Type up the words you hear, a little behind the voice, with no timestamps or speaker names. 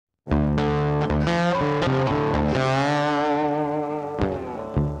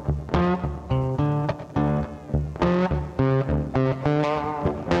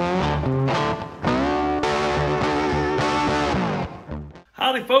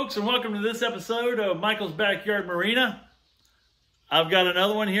folks, and welcome to this episode of Michael's Backyard Marina. I've got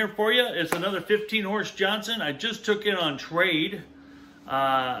another one here for you. It's another 15 horse Johnson. I just took it on trade.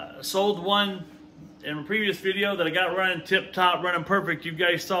 Sold one in a previous video that I got running tip top, running perfect. You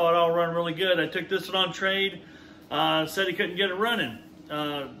guys saw it all run really good. I took this one on trade. Said he couldn't get it running.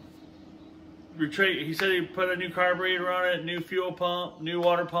 He said he put a new carburetor on it, new fuel pump, new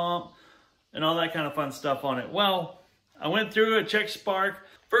water pump, and all that kind of fun stuff on it. Well, I went through it, checked spark.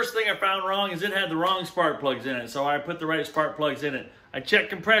 First thing I found wrong is it had the wrong spark plugs in it, so I put the right spark plugs in it. I checked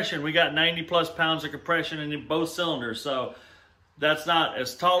compression. We got 90 plus pounds of compression in both cylinders, so that's not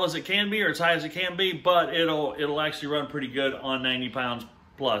as tall as it can be or as high as it can be, but it'll actually run pretty good on 90 pounds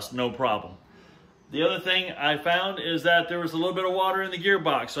plus, no problem. The other thing I found is that there was a little bit of water in the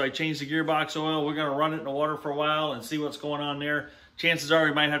gearbox, so I changed the gearbox oil. We're gonna run it in the water for a while and see what's going on there. Chances are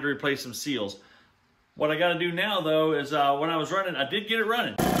we might have to replace some seals. What I got to do now, though, is when I was running, I did get it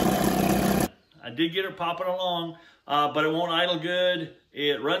running. I did get it popping along, but it won't idle good.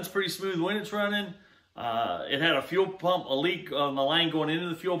 It runs pretty smooth when it's running. It had a fuel pump, a leak on the line going into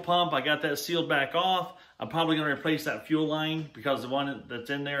the fuel pump. I got that sealed back off. I'm probably going to replace that fuel line because the one that's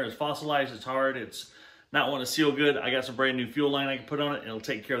in there is fossilized. It's hard. It's not want to seal good. I got some brand new fuel line I can put on it. It'll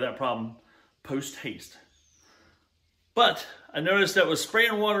take care of that problem post haste. But I noticed that was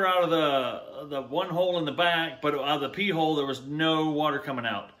spraying water out of the one hole in the back, but out of the P hole, there was no water coming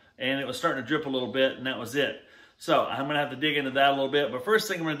out. And it was starting to drip a little bit, and that was it. So I'm going to have to dig into that a little bit. But first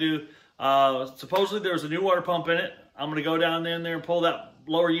thing I'm going to do, supposedly there was a new water pump in it. I'm going to go down in there and pull that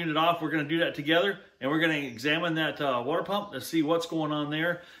lower unit off. We're going to do that together, and we're going to examine that water pump to see what's going on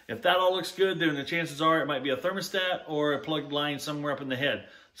there. If that all looks good, then the chances are it might be a thermostat or a plugged line somewhere up in the head.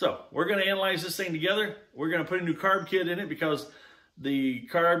 So we're going to analyze this thing together. We're going to put a new carb kit in it because the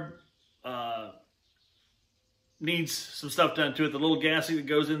carb needs some stuff done to it. The little gasket that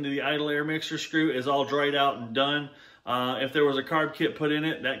goes into the idle air mixture screw is all dried out and done. If there was a carb kit put in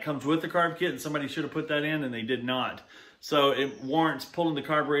it, that comes with the carb kit, and somebody should have put that in, and they did not. So it warrants pulling the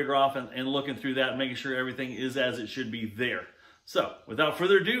carburetor off and looking through that and making sure everything is as it should be there. So without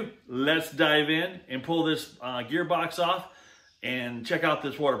further ado, let's dive in and pull this gearbox off and check out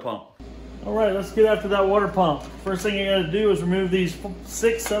this water pump. All right, let's get after that water pump. First thing you gotta do is remove these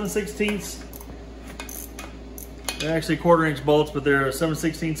 7/16. They're actually 1/4 inch bolts, but they're a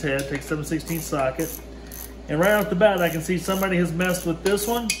 7/16 head. Take 7/16 socket. And right off the bat, I can see somebody has messed with this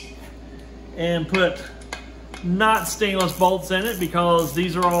one and put not stainless bolts in it because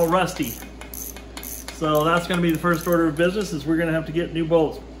these are all rusty. So that's gonna be the first order of business, is we're gonna have to get new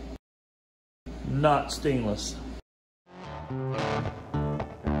bolts. Not stainless.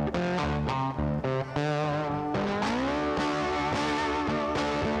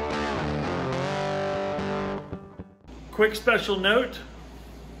 Quick special note,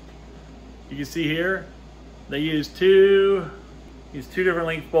 you can see here, they used two different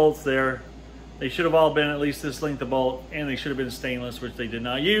length bolts there. They should have all been at least this length of bolt, and they should have been stainless, which they did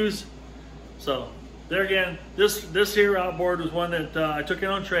not use. So there again, this here Outboard was one that I took in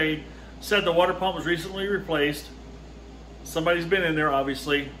on trade. Said the water pump was recently replaced. Somebody's been in there,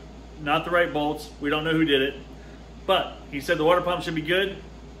 obviously. Not the right bolts. We don't know who did it. But he said the water pump should be good.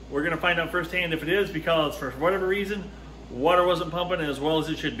 We're going to find out firsthand if it is, because for whatever reason, water wasn't pumping as well as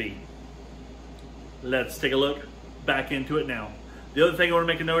it should be. Let's take a look back into it now. The other thing I want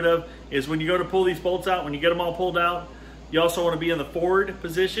to make a note of is when you go to pull these bolts out, when you get them all pulled out, you also want to be in the forward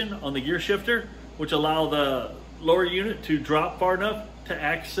position on the gear shifter, which allow the lower unit to drop far enough to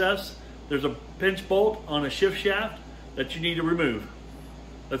access. There's a pinch bolt on a shift shaft that you need to remove.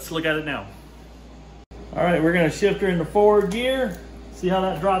 Let's look at it now. All right, we're going to shift her into forward gear. See how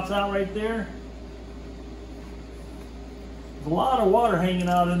that drops out right there? There's a lot of water hanging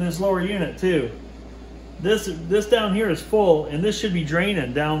out in this lower unit too. This down here is full, and this should be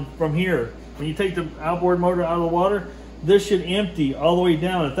draining down from here. When you take the outboard motor out of the water, this should empty all the way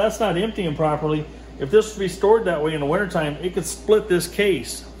down. If that's not emptying properly, if this was to be stored that way in the wintertime, it could split this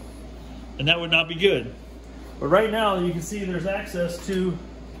case, and that would not be good. But right now, you can see there's access to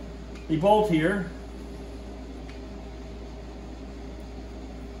the bolt here.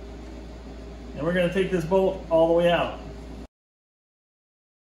 And we're going to take this bolt all the way out.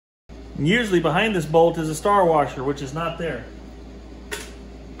 And usually behind this bolt is a star washer, which is not there.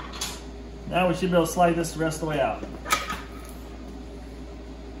 Now we should be able to slide this the rest of the way out.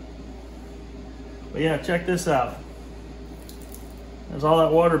 But yeah, check this out. There's all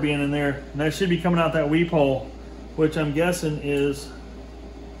that water being in there, and that should be coming out that weep hole, which I'm guessing is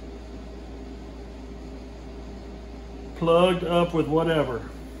plugged up with whatever.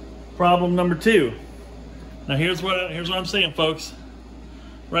 Problem number two. Now here's what I'm saying, folks.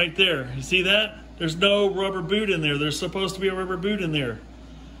 Right there. You see that? There's no rubber boot in there. There's supposed to be a rubber boot in there.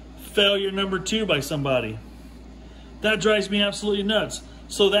 Failure number 2 by somebody. That drives me absolutely nuts.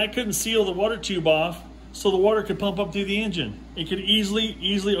 So that couldn't seal the water tube off so the water could pump up through the engine. It could easily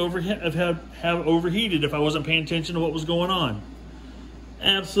have overheated if I wasn't paying attention to what was going on.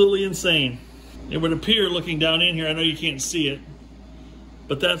 Absolutely insane. It would appear looking down in here, I know you can't see it,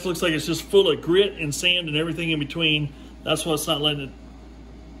 but that looks like it's just full of grit and sand and everything in between. That's why it's not letting it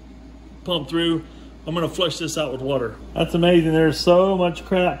pump through. I'm gonna flush this out with water. That's amazing. There's so much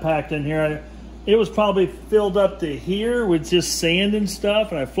crap packed in here. It was probably filled up to here with just sand and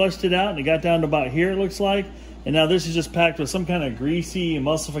stuff, and I flushed it out and it got down to about here, it looks like. And now this is just packed with some kind of greasy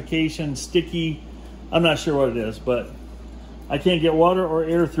emulsification, sticky, I'm not sure what it is, but I can't get water or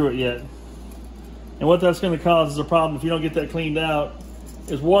air through it yet. And what that's gonna cause is a problem if you don't get that cleaned out,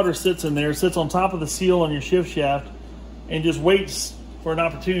 is water sits in there, sits on top of the seal on your shift shaft, and just waits for an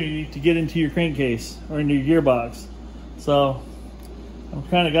opportunity to get into your crankcase or into your gearbox. So I've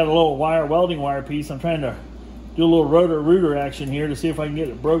kind of got a little welding wire piece. I'm trying to do a little rotor-rooter action here to see if I can get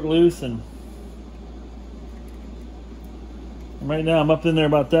it broke loose. And right now I'm up in there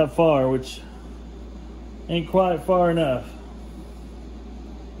about that far, which ain't quite far enough.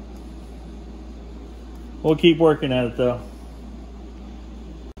 We'll keep working at it though.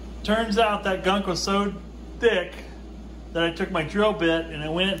 Turns out that gunk was so thick that I took my drill bit and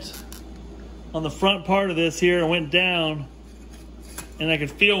it went on the front part of this here and went down, and I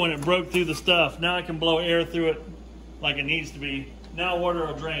could feel when it broke through the stuff. Now I can blow air through it like it needs to be. Now water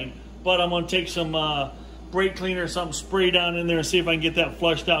will drain. But I'm gonna take some brake cleaner or something, spray down in there and see if I can get that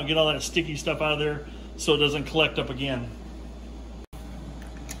flushed out and get all that sticky stuff out of there so it doesn't collect up again.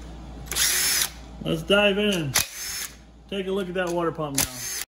 Let's dive in. Take a look at that water pump now.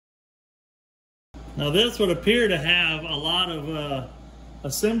 Now this would appear to have a lot of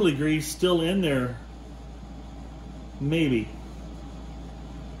assembly grease still in there. Maybe.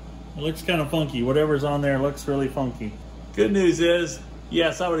 It looks kind of funky. Whatever's on there looks really funky. Good news is,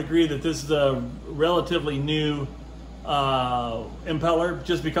 yes, I would agree that this is a relatively new impeller,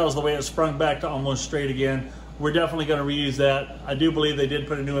 just because of the way it sprung back to almost straight again. We're definitely going to reuse that. I do believe they did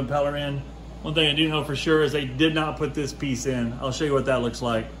put a new impeller in. One thing I do know for sure is they did not put this piece in. I'll show you what that looks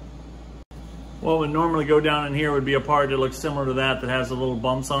like. What would normally go down in here would be a part that looks similar to that has the little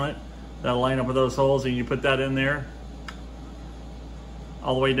bumps on it that'll line up with those holes, and you put that in there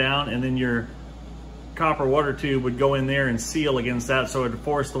all the way down, and then your copper water tube would go in there and seal against that, so it would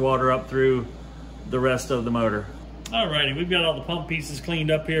force the water up through the rest of the motor. Alrighty, we've got all the pump pieces cleaned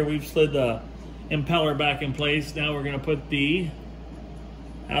up here. We've slid the impeller back in place. Now we're gonna put the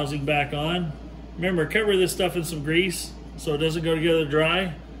housing back on. Remember, cover this stuff in some grease so it doesn't go together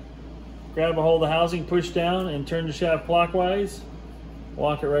dry. Grab a hold of the housing, push down, and turn the shaft clockwise.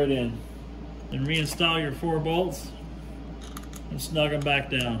 Walk it right in. And reinstall your 4 bolts and snug them back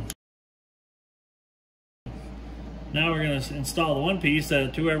down. Now we're going to install the one piece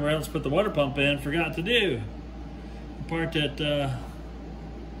that whoever else put the water pump in forgot to do. The part that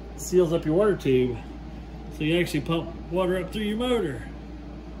seals up your water tube so you actually pump water up through your motor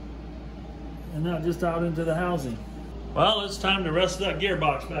and not just out into the housing. Well, it's time to rest that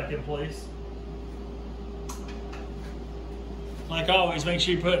gearbox back in place. Like always, make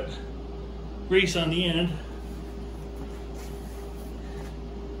sure you put grease on the end.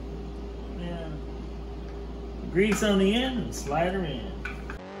 And grease on the end and slide her in.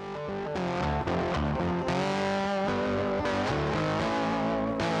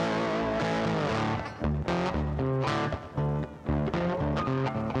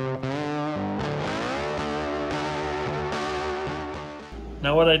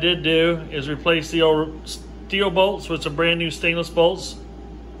 Now what I did do is replace the old steel bolts with some brand new stainless bolts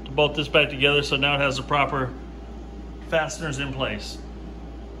to bolt this back together, so now it has the proper fasteners in place.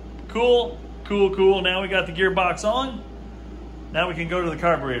 Cool, cool, cool. Now we got the gearbox on. Now we can go to the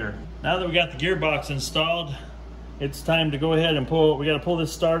carburetor. Now that we got the gearbox installed, it's time to go ahead and pull. We got to pull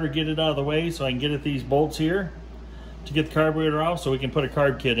this starter, get it out of the way so I can get at these bolts here to get the carburetor off so we can put a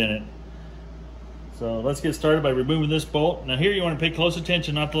carb kit in it. So let's get started by removing this bolt. Now here you want to pay close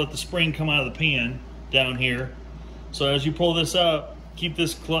attention not to let the spring come out of the pan down here. So as you pull this up, keep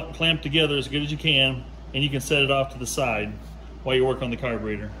this clamped together as good as you can, and you can set it off to the side while you work on the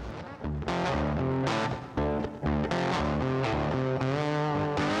carburetor.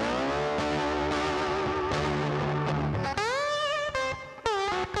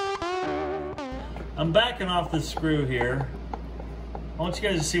 I'm backing off this screw here. I want you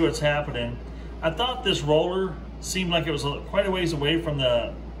guys to see what's happening. I thought this roller seemed like it was quite a ways away from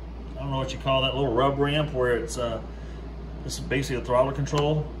the, I don't know what you call that little rub ramp where it's This is basically a throttle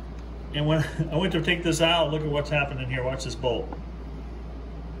control. And when I went to take this out, look at what's happening here. Watch this bolt.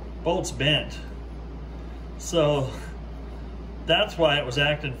 Bolt's bent. So that's why it was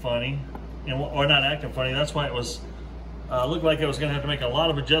acting funny, or not acting funny. That's why it was looked like I was going to have to make a lot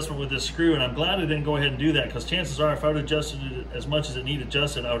of adjustment with this screw, and I'm glad I didn't go ahead and do that, because chances are if I would have adjusted it as much as it needed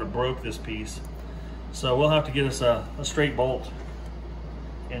adjusted, I would have broke this piece. So we'll have to get us a straight bolt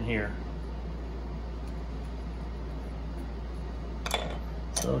in here.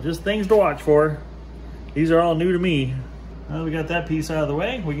 So just things to watch for. These are all new to me. Now we got that piece out of the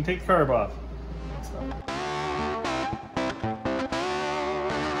way, we can take the carb off.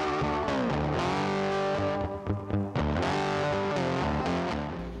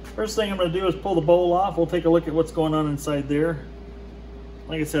 First thing I'm going to do is pull the bowl off. We'll take a look at what's going on inside there.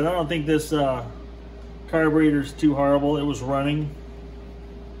 Like I said, I don't think this carburetor is too horrible. It was running,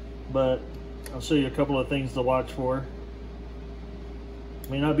 but I'll show you a couple of things to watch for.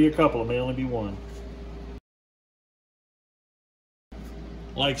 May not be a couple, it may only be one.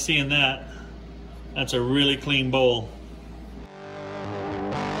 Like seeing that. That's a really clean bowl.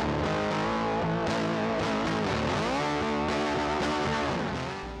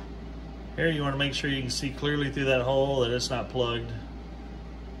 Here you want to make sure you can see clearly through that hole, that it's not plugged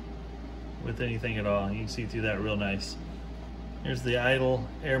with anything at all. You can see through that real nice. Here's the idle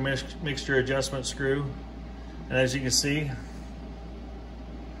air mixture adjustment screw. And as you can see,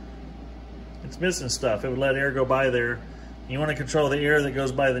 it's missing stuff. It would let air go by there. You want to control the air that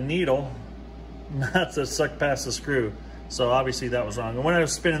goes by the needle, not to suck past the screw. So obviously that was wrong. And when I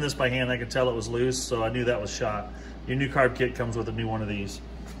was spinning this by hand, I could tell it was loose, so I knew that was shot. Your new carb kit comes with a new one of these.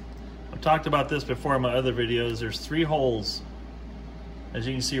 I've talked about this before in my other videos. There's 3 holes, as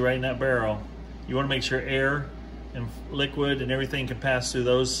you can see right in that barrel. You want to make sure air and liquid and everything can pass through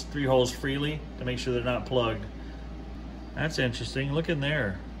those 3 holes freely to make sure they're not plugged. That's interesting. Look in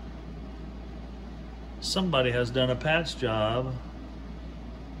there. Somebody has done a patch job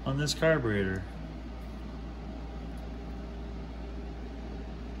on this carburetor.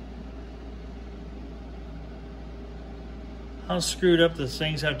 How screwed up the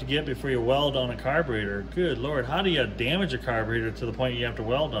things have to get before you weld on a carburetor. Good Lord, how do you damage a carburetor to the point you have to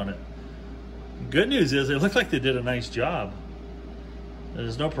weld on it? Good news is, it looked like they did a nice job.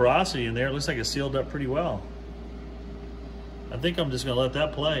 There's no porosity in there. It looks like it's sealed up pretty well. I think I'm just gonna let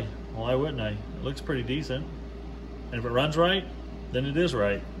that play. Why wouldn't I? It looks pretty decent. And if it runs right, then it is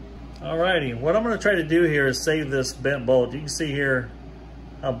right. Alrighty, what I'm gonna try to do here is save this bent bolt. You can see here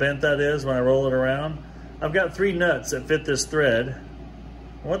how bent that is when I roll it around. I've got 3 nuts that fit this thread.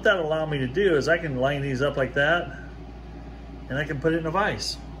 And what that'll allow me to do is I can line these up like that, and I can put it in a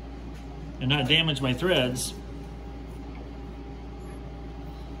vise and not damage my threads,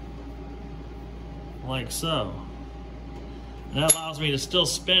 like so. And that allows me to still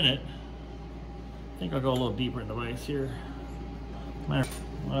spin it. I think I'll go a little deeper in the vise here. All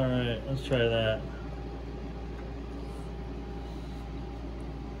right, let's try that.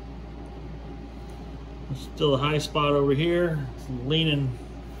 Still a high spot over here. It's leaning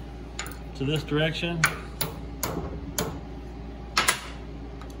to this direction.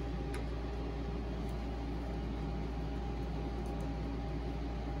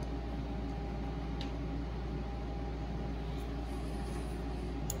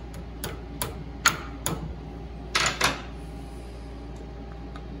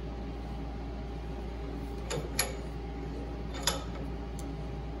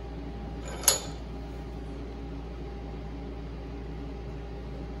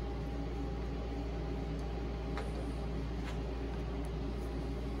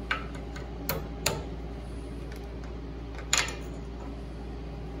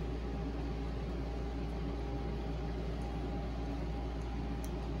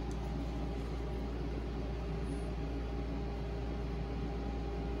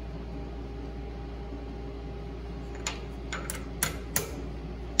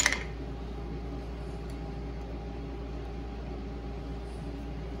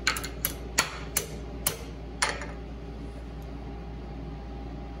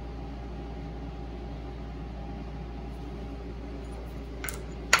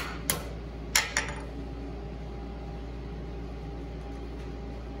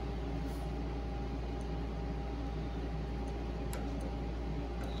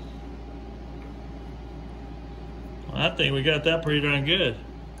 I think we got that pretty darn good.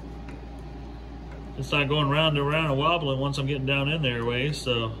 It's not going round and round and wobbling once I'm getting down in there ways,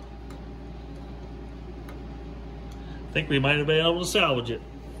 so I think we might have been able to salvage it.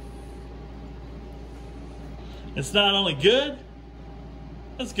 It's not only good,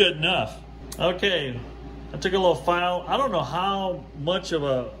 it's good enough. Okay, I took a little file. I don't know how much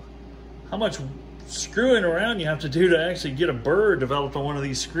screwing around you have to do to actually get a burr developed on one of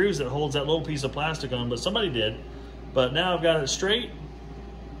these screws that holds that little piece of plastic on, but somebody did. But now I've got it straight,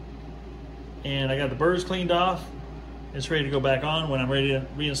 and I got the burrs cleaned off. It's ready to go back on when I'm ready to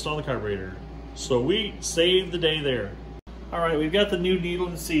reinstall the carburetor. So we saved the day there. All right, we've got the new needle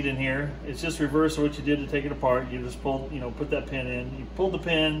and seat in here. It's just reverse of what you did to take it apart. You just pulled, put that pin in. You pulled the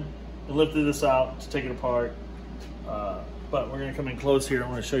pin and lifted this out to take it apart. But we're gonna come in close here. I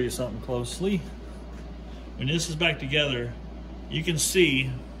wanna show you something closely. When this is back together, you can see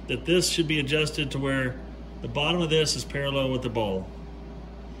that this should be adjusted to where the bottom of this is parallel with the bowl.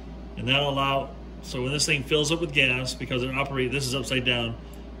 And that'll allow, so when this thing fills up with gas, because this is upside down,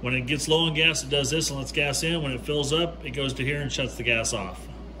 when it gets low on gas, it does this and lets gas in. When it fills up, it goes to here and shuts the gas off.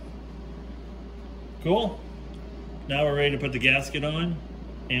 Cool? Now we're ready to put the gasket on,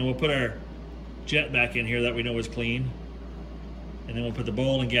 and we'll put our jet back in here that we know is clean. And then we'll put the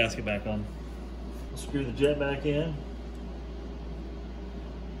bowl and gasket back on. We'll screw the jet back in.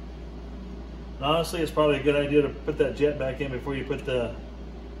 And honestly, it's probably a good idea to put that jet back in before you put the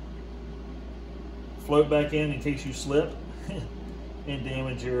float back in case you slip and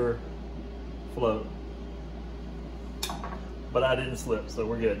damage your float. But I didn't slip, so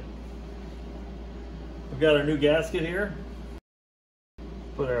we're good. We've got our new gasket here.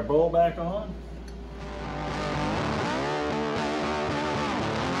 Put our bowl back on.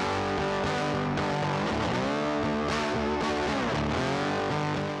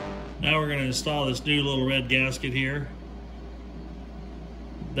 Now we're going to install this new little red gasket here.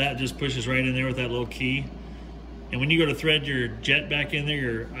 That just pushes right in there with that little key. And when you go to thread your jet back in there,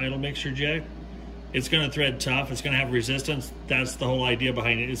 your idle mixture jet, it's going to thread tough. It's going to have resistance. That's the whole idea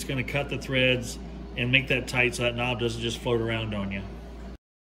behind it. It's going to cut the threads and make that tight so that knob doesn't just float around on you.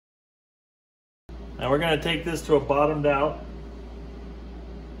 Now we're going to take this to a bottomed out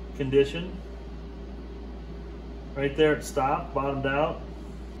condition. Right there at stop, bottomed out.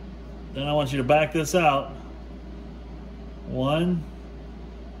 Then I want you to back this out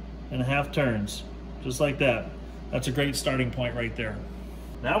 1.5 turns, just like that. That's a great starting point right there.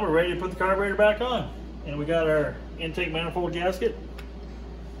 Now we're ready to put the carburetor back on. And we got our intake manifold gasket.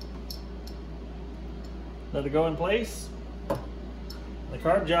 Let it go in place. The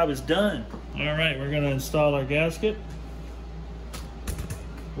carb job is done. All right, we're gonna install our gasket.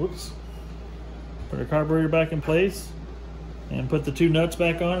 Whoops. Put our carburetor back in place and put the two nuts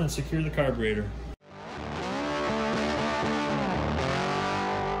back on and secure the carburetor.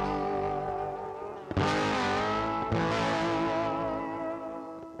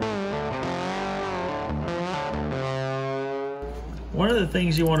 One of the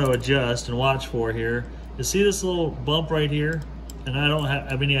things you want to adjust and watch for here is, see this little bump right here? And I don't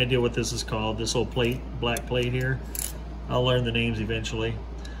have any idea what this is called, this little plate, black plate here. I'll learn the names eventually.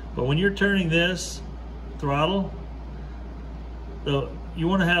 But when you're turning this throttle, you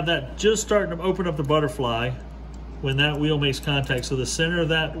want to have that just starting to open up the butterfly when that wheel makes contact. So the center of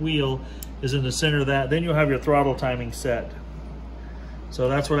that wheel is in the center of that. Then you'll have your throttle timing set. So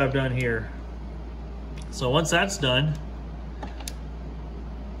that's what I've done here. So once that's done,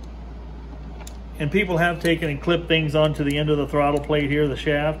 and people have taken and clipped things onto the end of the throttle plate here, the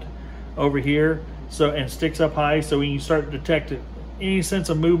shaft over here, so, and sticks up high, so when you start to detect any sense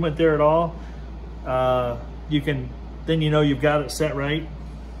of movement there at all, then you know you've got it set right.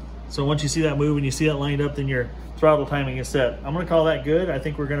 So once you see that move and you see that lined up, then your throttle timing is set. I'm gonna call that good. I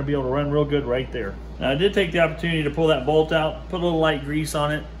think we're gonna be able to run real good right there. Now I did take the opportunity to pull that bolt out, put a little light grease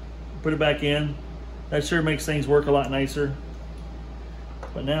on it, put it back in. That sure makes things work a lot nicer.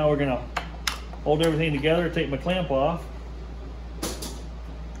 But now we're gonna hold everything together, take my clamp off.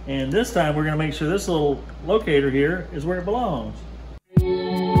 And this time we're gonna make sure this little locator here is where it belongs.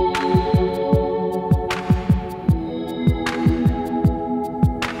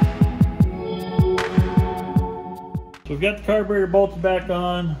 So we've got the carburetor bolted back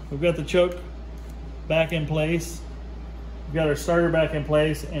on, we've got the choke back in place, we've got our starter back in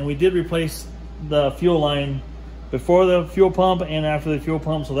place, and we did replace the fuel line before the fuel pump and after the fuel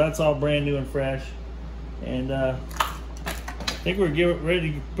pump, so that's all brand new and fresh. And I think we're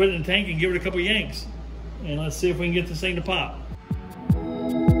ready to put it in the tank and give it a couple yanks. And let's see if we can get this thing to pop.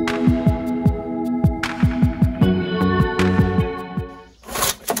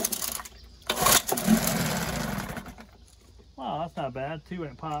 Wow, that's not bad. 2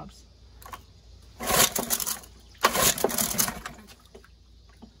 and it pops.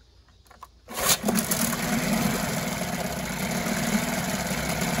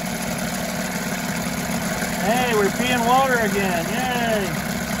 Hey, we're peeing water again. Yay!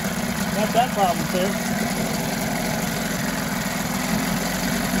 Got that problem fixed.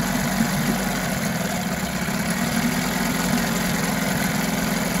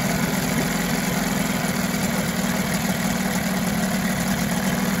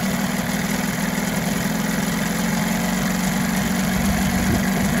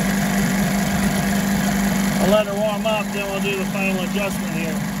 them up, then we'll do the final adjustment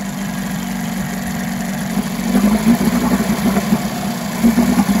here.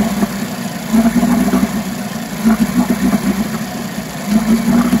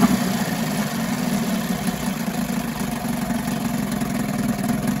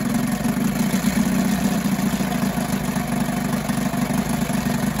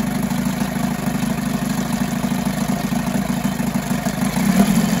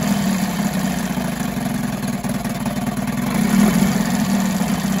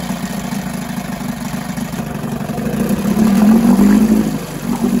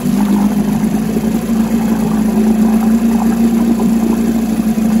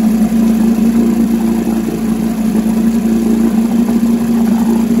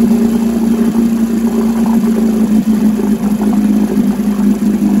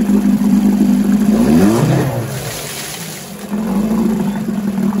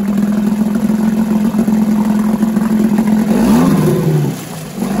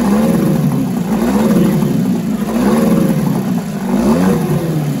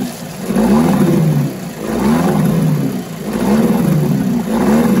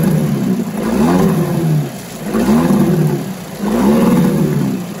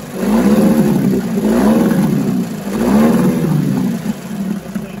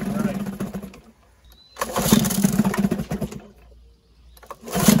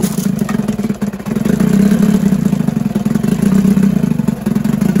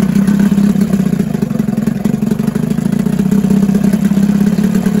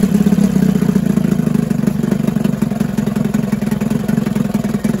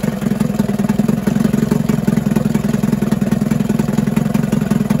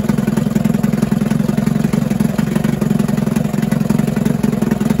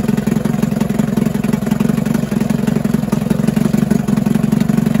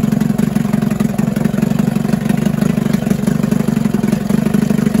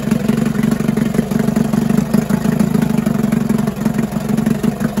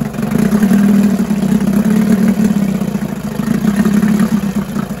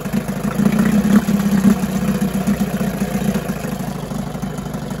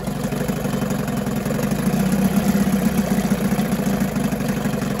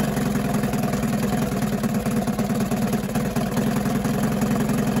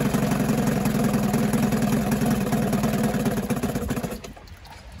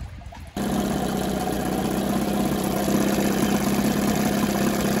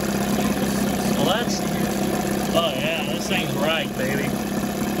 right, baby.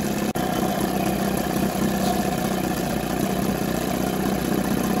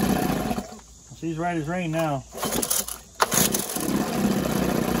 She's right as rain now.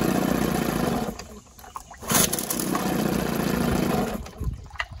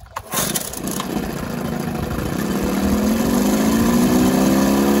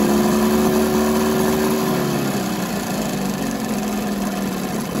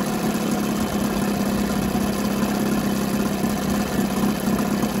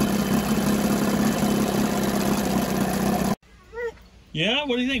 Yeah,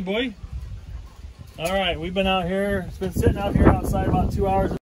 what do you think, boy? All right, we've been out here. It's been sitting out here outside about 2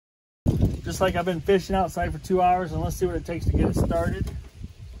 hours. Just like I've been fishing outside for 2 hours, and let's see what it takes to get it started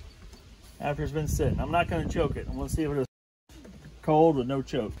after it's been sitting. I'm not going to choke it. I'm going to see if it's cold with no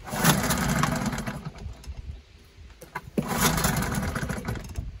choke.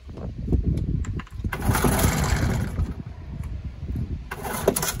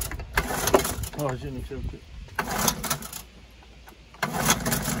 Oh, I shouldn't have choked it.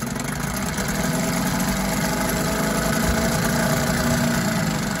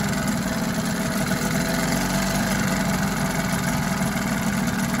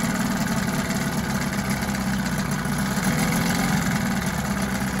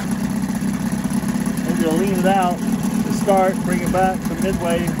 Maybe lean it out to start, bring it back to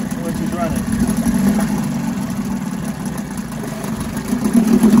midway when she's running.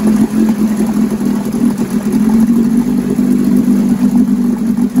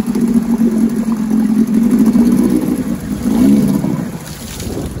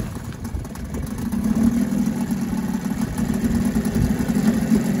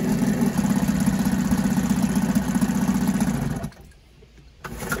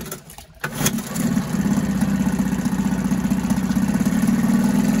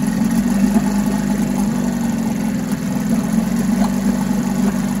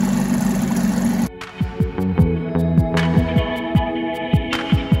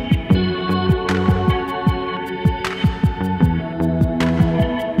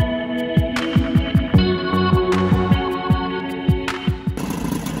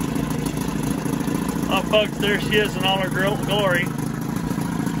 Oh, folks, there she is in all her glory.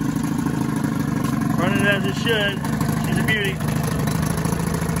 Running as it should. She's a beauty.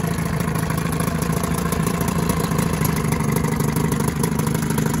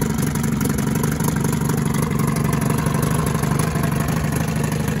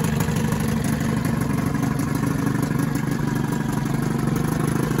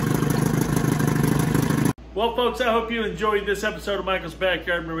 Well, folks, I hope you enjoyed this episode of Michael's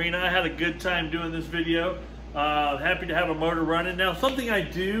Backyard Marina. I had a good time doing this video. Happy to have a motor running. Now, something I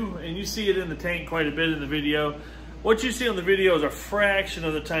do, and you see it in the tank quite a bit in the video, what you see on the video is a fraction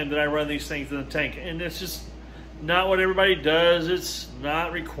of the time that I run these things in the tank. And it's just not what everybody does. It's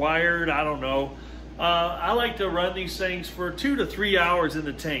not required. I don't know. I like to run these things for 2 to 3 hours in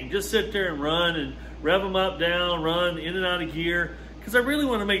the tank. Just sit there and run and rev them up, down, run in and out of gear. Because I really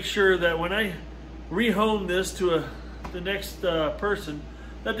want to make sure that when I rehome this to the next person,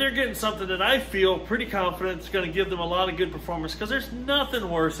 that they're getting something that I feel pretty confident is going to give them a lot of good performance, because there's nothing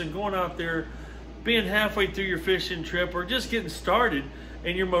worse than going out there, being halfway through your fishing trip or just getting started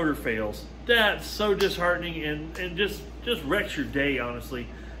and your motor fails. That's so disheartening and just wrecks your day, honestly.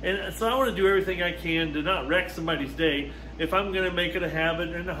 And so I want to do everything I can to not wreck somebody's day if I'm going to make it a habit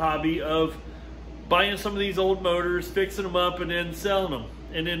and a hobby of buying some of these old motors, fixing them up, and then selling them.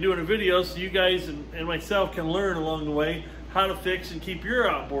 And then doing a video so you guys and myself can learn along the way how to fix and keep your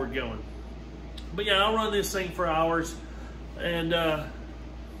outboard going. But yeah, I'll run this thing for hours, and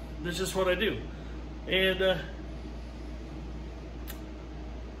that's just what I do. And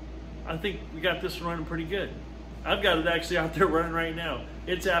I think we got this running pretty good. I've got it actually out there running right now.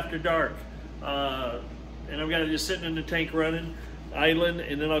 It's after dark, and I've got it just sitting in the tank running, idling,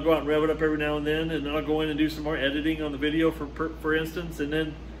 and then I'll go out and rev it up every now and then I'll go in and do some more editing on the video, for instance, and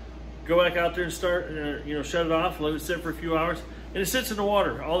then go back out there and start, shut it off, let it sit for a few hours, and it sits in the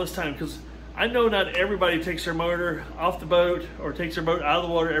water all this time, because I know not everybody takes their motor off the boat or takes their boat out of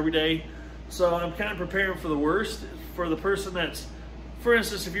the water every day. So I'm kind of preparing for the worst for the person that's, for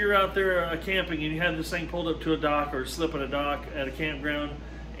instance, if you're out there camping and you have this thing pulled up to a dock or slip on a dock at a campground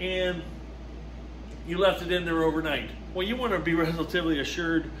and you left it in there overnight. Well, you want to be relatively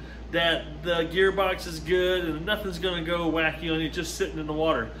assured that the gearbox is good and nothing's going to go wacky on you just sitting in the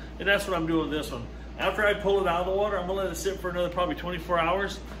water. And that's what I'm doing with this one. After I pull it out of the water, I'm going to let it sit for another probably 24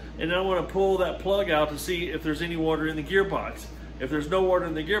 hours. And then I want to pull that plug out to see if there's any water in the gearbox. If there's no water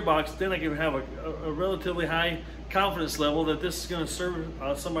in the gearbox, then I can have a relatively high confidence level that this is going to serve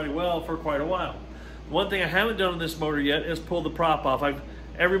somebody well for quite a while. One thing I haven't done on this motor yet is pull the prop off.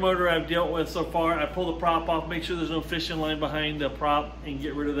 Every motor I've dealt with so far, I pull the prop off, make sure there's no fishing line behind the prop, and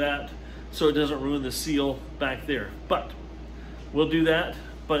get rid of that so it doesn't ruin the seal back there. But we'll do that,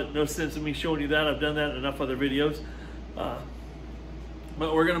 but no sense in me showing you that. I've done that in enough other videos.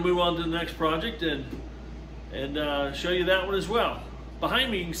 But we're going to move on to the next project and show you that one as well.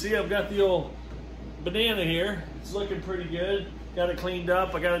 Behind me, you can see I've got the old banana here. It's looking pretty good. Got it cleaned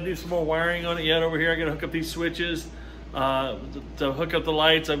up. I got to do some more wiring on it yet over here. I got to hook up these switches to hook up the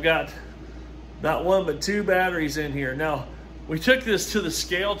lights. I've got not one but 2 batteries in here. Now, we took this to the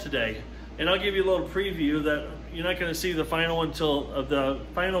scale today, and I'll give you a little preview that you're not going to see the final one the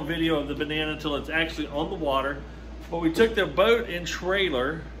final video of the banana until it's actually on the water. But we took the boat and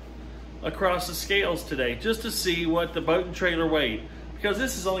trailer across the scales today just to see what the boat and trailer weighed, because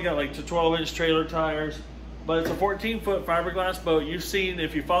this has only got like 12-inch trailer tires, but it's a 14-foot fiberglass boat. You've seen,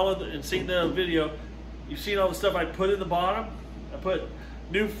 if you followed and seen the video, you've seen all the stuff I put in the bottom. I put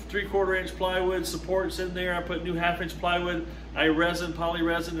new 3/4-inch plywood supports in there. I put new 1/2-inch plywood. I poly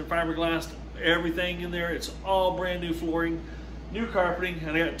resin and fiberglassed everything in there. It's all brand new flooring, new carpeting,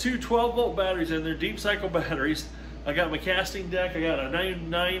 and I got 2 12-volt batteries in there, deep cycle batteries. I got my casting deck. I got a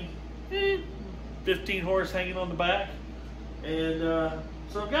 99 15 horse hanging on the back, and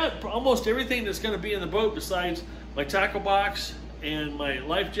so I've got almost everything that's going to be in the boat besides my tackle box and my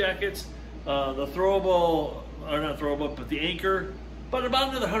life jackets, the throwable, or not throwable, but the anchor, but about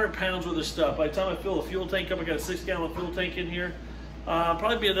another 100 pounds worth of stuff. By the time I fill the fuel tank up, I got a 6-gallon fuel tank in here,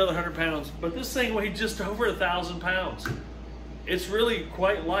 probably be another 100 pounds, but this thing weighed just over 1,000 pounds. It's really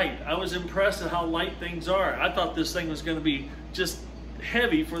quite light. I was impressed at how light things are. I thought this thing was going to be just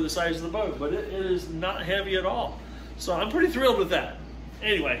heavy for the size of the boat, but it is not heavy at all. So I'm pretty thrilled with that.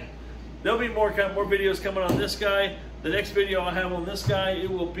 Anyway, there'll be more videos coming on this guy. The next video I have on this guy, it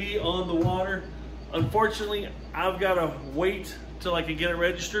will be on the water. Unfortunately, I've got to wait till I can get it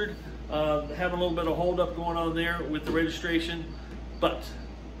registered. Have a little bit of hold up going on there with the registration, but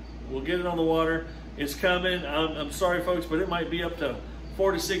we'll get it on the water. It's coming. I'm sorry, folks, but it might be up to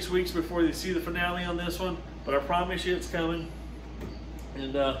 4 to 6 weeks before they see the finale on this one, but I promise you it's coming.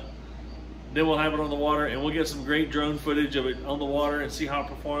 And then we'll have it on the water, and we'll get some great drone footage of it on the water and see how it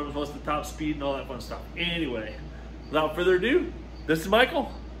performs, what's the top speed and all that fun stuff. Anyway, without further ado, this is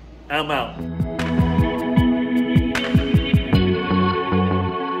Michael. I'm out.